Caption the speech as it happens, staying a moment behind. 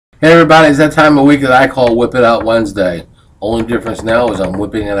Hey everybody, it's that time of week that I call Whip It Out Wednesday. Only difference now is I'm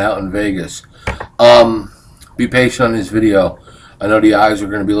whipping it out in Vegas. Be patient on this video. I know the eyes are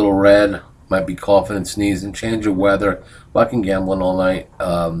going to be a little red. Might be coughing and sneezing. Change of weather. Fucking gambling all night.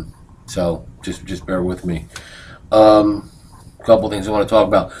 So just bear with me. Couple things I want to talk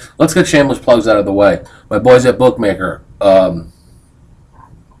about. Let's get shameless plugs out of the way. My boys at Bookmaker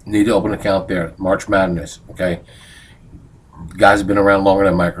need to open an account there. March Madness. Okay. Guys have been around longer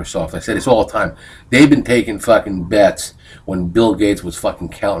than Microsoft. I say this all the time. They've been taking fucking bets when Bill Gates was fucking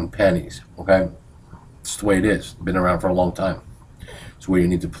counting pennies. Okay? It's the way it is. Been around for a long time. It's where you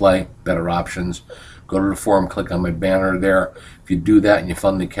need to play. Better options. Go to the forum, click on my banner there. If you do that and you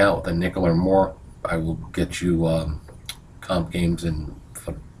fund the account with a nickel or more, I will get you comp games and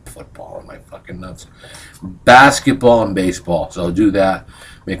football and my fucking nuts. Basketball and baseball. So do that.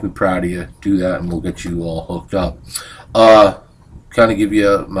 Make me proud of you. Do that and we'll get you all hooked up. Kind of give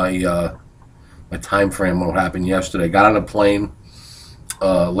you my my time frame what happened yesterday. Got on a plane,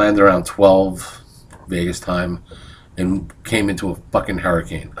 landed around 12 Vegas time, and came into a fucking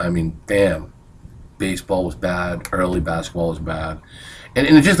hurricane. I mean, damn. Baseball was bad. Early basketball was bad. And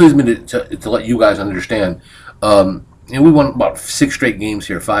it just leads me to let you guys understand. We won about 6 straight games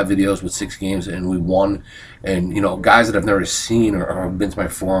here, 5 videos with 6 games, and we won. And, you know, guys that I've never seen or been to my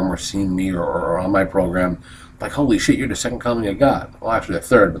forum or seen me or on my program, like, holy shit, you're the second comment I got. Well, actually, the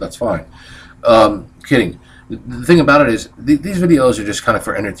third, but that's fine. Kidding. The thing about it is, these videos are just kind of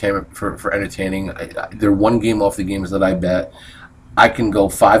for entertainment, for entertaining. They're one game off the games that I bet. I can go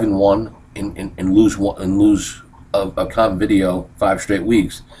 5-1 and lose a comp video 5 straight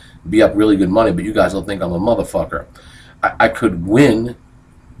weeks, be up really good money, but you guys will think I'm a motherfucker. I could win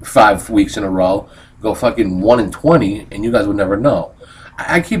 5 weeks in a row, go fucking 1-20, and you guys would never know.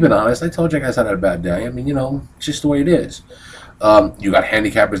 I keep it honest. I told you guys I had a bad day. I mean, you know, it's just the way it is. You got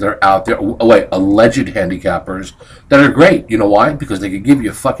handicappers that are out there. Oh, wait, alleged handicappers that are great. You know why? Because they could give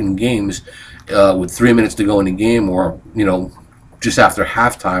you fucking games with 3 minutes to go in the game, or, you know, just after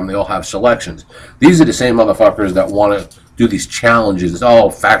halftime, they all have selections. These are the same motherfuckers that want to do these challenges. Oh,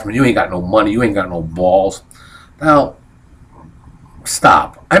 Factsman, you ain't got no money. You ain't got no balls. Now,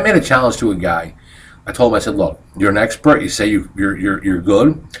 stop. I made a challenge to a guy. I told him, I said, look, you're an expert. You say you're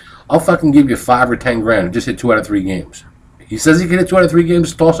good. I'll fucking give you 5 or 10 grand. Just hit 2 out of 3 games. He says he can hit 2 out of 3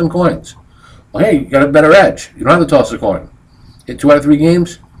 games, toss some coins. Well, hey, you got a better edge. You don't have to toss a coin. Hit 2 out of 3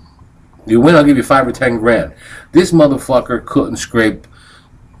 games. You win, I'll give you 5 or 10 grand. This motherfucker couldn't scrape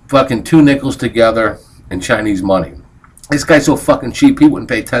fucking 2 nickels together in Chinese money. This guy's so fucking cheap, he wouldn't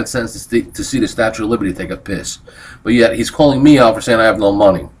pay 10 cents to see the Statue of Liberty take a piss. But yet, he's calling me out for saying I have no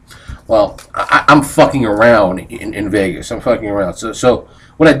money. Well, I'm fucking around in Vegas. I'm fucking around. So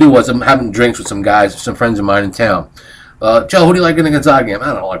what I do was I'm having drinks with some guys, some friends of mine in town. Joe, who do you like in the Gonzaga game? I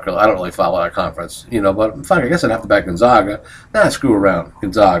don't really follow that conference, you know. But fuck, I guess I'd have to back Gonzaga. Nah, screw around.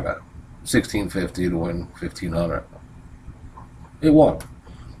 Gonzaga, 1650 to win 1500. It won.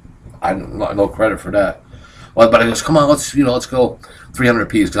 I no credit for that. Well, but I goes, come on, let's go 300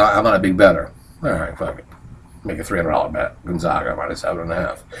 apiece because I'm not a big better. All right, fuck it. Make a $300 bet. Gonzaga minus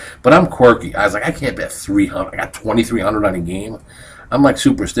 7.5. But I'm quirky. I was like, I can't bet 300. I got 2,300 on a game. I'm like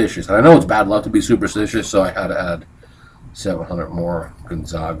superstitious. And I know it's bad luck to be superstitious, so I had to add 700 more.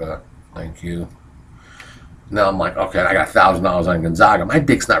 Gonzaga. Thank you. Now I'm like, okay, I got $1,000 on Gonzaga. My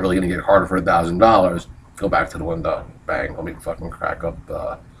dick's not really going to get harder for $1,000. Go back to the window. Bang. Let me fucking crack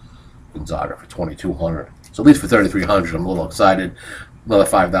up Gonzaga for 2,200. So at least for 3,300, I'm a little excited. Another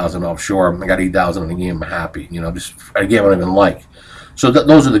 5,000 offshore. I got 8,000 in the game. I'm happy. You know, just a game I don't even like. So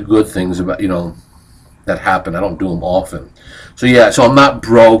those are the good things about, you know, that happen. I don't do them often. So yeah. So I'm not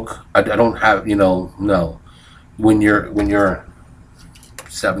broke. I don't have, you know, no. When you're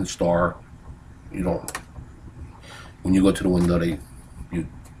 7-star, you don't. When you go to the window, you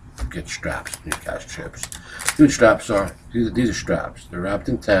get straps. You cash chips. Good straps are. These are straps. They're wrapped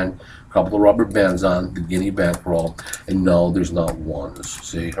in 10. A couple of rubber bands on the Guinea bankroll, and no, there's not ones.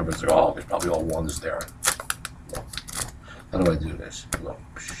 See, everybody's like, oh, there's probably all ones there. No. How do I do this? Look.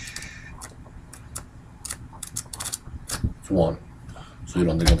 It's 1, so you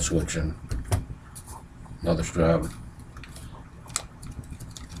don't think I'm switching. Another strap.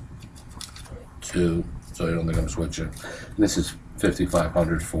 2, so you don't think I'm switching. And this is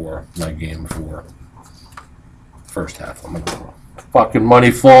 5,500 for my game for first half. I'm gonna fucking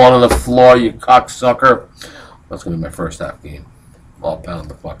money falling on the floor, you cocksucker. That's gonna be my first half game. I'll pound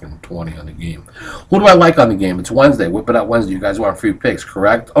the fucking 20 on the game. Who do I like on the game? It's Wednesday. Whip it out Wednesday. You guys want free picks,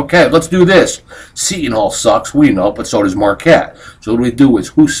 correct? Okay, let's do this. Seton Hall sucks. We know, but so does Marquette. So what we do is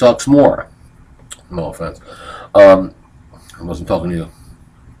who sucks more? No offense. I wasn't talking to you.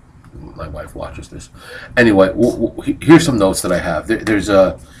 my wife watches this. Anyway, here's some notes that I have. There's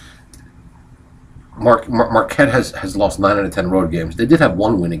a Marquette has lost 9 out of 10 road games. They did have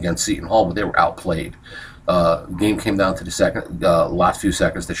one win against Seton Hall, but they were outplayed. Game came down to the last few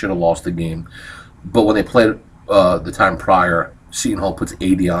seconds. They should have lost the game, but when they played the time prior, Seton Hall puts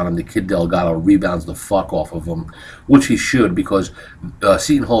 80 on him. The kid Delgado rebounds the fuck off of him, which he should, because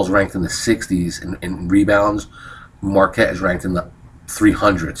Seton Hall is ranked in the 60s in rebounds. Marquette is ranked in the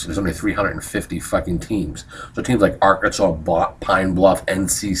 300s. There's only 350 fucking teams. So teams like Arkansas, Pine Bluff,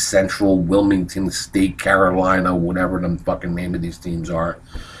 NC Central, Wilmington State, Carolina, whatever the fucking name of these teams are,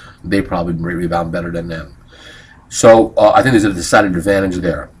 they probably rebound better than them. So I think there's a decided advantage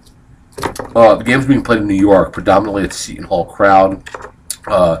there. The game's being played in New York, predominantly at the Seton Hall crowd.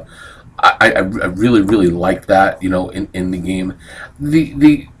 I really, really like that, in the game.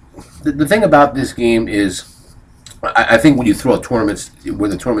 The thing about this game is, I think when you throw tournaments, where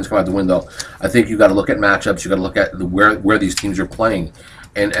the tournaments come out the window, I think you got to look at matchups. You got to look at where these teams are playing,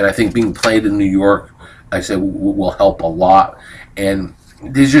 and I think being played in New York, I say, will help a lot. And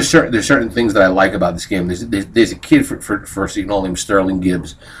there's certain things that I like about this game. There's a kid for Seton Hall named Sterling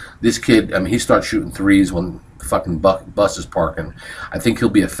Gibbs. This kid, I mean, he starts shooting threes when the fucking bus is parking. I think he'll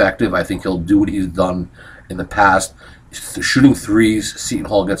be effective. I think he'll do what he's done in the past. Shooting threes, Seton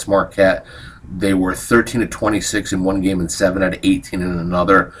Hall against Marquette. They were 13 to 26 in one game and 7 out of 18 in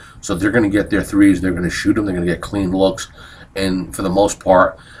another. So if they're going to get their threes, they're going to shoot them. They're going to get clean looks. And for the most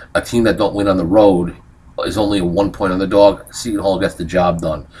part, a team that don't win on the road is only a 1-point underdog. Seton Hall gets the job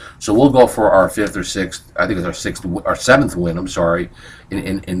done. So we'll go for our 5th or 6th. I think it's our 7th win. I'm sorry,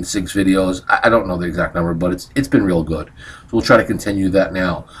 in 6 videos. I don't know the exact number, but it's been real good. So we'll try to continue that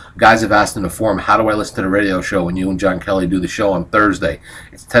now. Guys have asked in the forum, how do I listen to the radio show when you and John Kelly do the show on Thursday?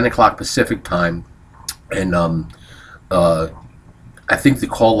 It's 10 o'clock Pacific time, and I think the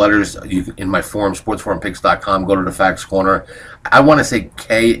call letters in my forum, sportsforumpicks.com, go to the Facts Corner. I want to say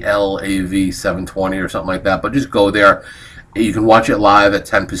KLAV 720 or something like that, but just go there. You can watch it live at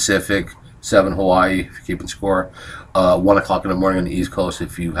 10 Pacific, 7 Hawaii, if you're keeping score, 1 o'clock in the morning on the East Coast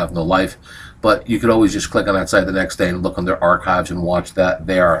if you have no life. But you could always just click on that site the next day and look on their archives and watch that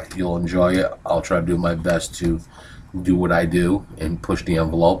there. You'll enjoy it. I'll try to do my best to do what I do and push the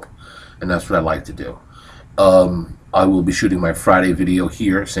envelope, and that's what I like to do. I will be shooting my Friday video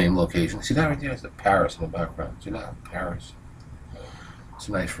here, same location. See that right there? It's the Paris in the background. See that? Paris. It's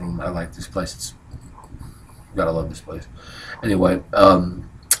a nice room. I like this place. Gotta love this place. Anyway, I'm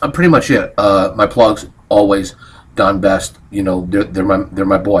pretty much it. My plugs always Don Best. They're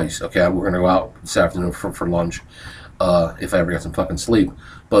my boys. Okay, we're gonna go out this afternoon for lunch. If I ever get some fucking sleep.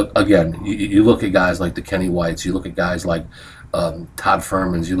 But again, you look at guys like the Kenny Whites. You look at guys like Todd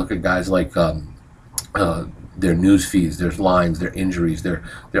Furmans. You look at guys like their news feeds, their lines, their injuries, their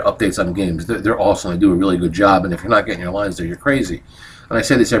updates on games. They're awesome. They do a really good job. And if you're not getting your lines there, you're crazy. And I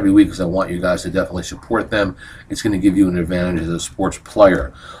say this every week because I want you guys to definitely support them. It's going to give you an advantage as a sports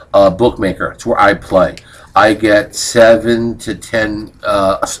player. Bookmaker, it's where I play. I get 7 to 10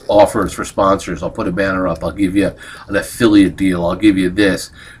 offers for sponsors. I'll put a banner up. I'll give you an affiliate deal. I'll give you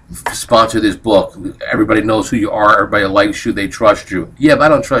this. Sponsor this book. Everybody knows who you are. Everybody likes you. They trust you. Yeah, but I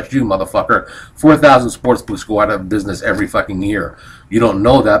don't trust you, motherfucker. 4,000 sports books go out of business every fucking year. You don't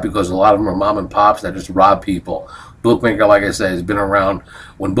know that because a lot of them are mom and pops that just rob people. Bookmaker, like I said, has been around.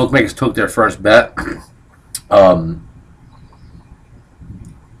 When bookmakers took their first bet,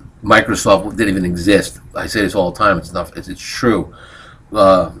 Microsoft didn't even exist. I say this all the time. It's true.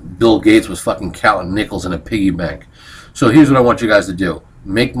 Bill Gates was fucking counting nickels in a piggy bank. So here's what I want you guys to do.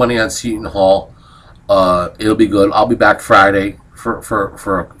 Make money on Seton Hall. It'll be good. I'll be back Friday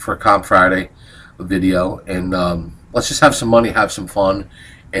for Comp Friday video, and let's just have some money, have some fun,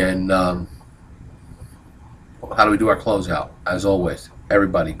 and how do we do our closeout? As always,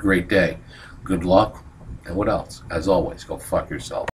 everybody, great day, good luck, and what else? As always, go fuck yourself.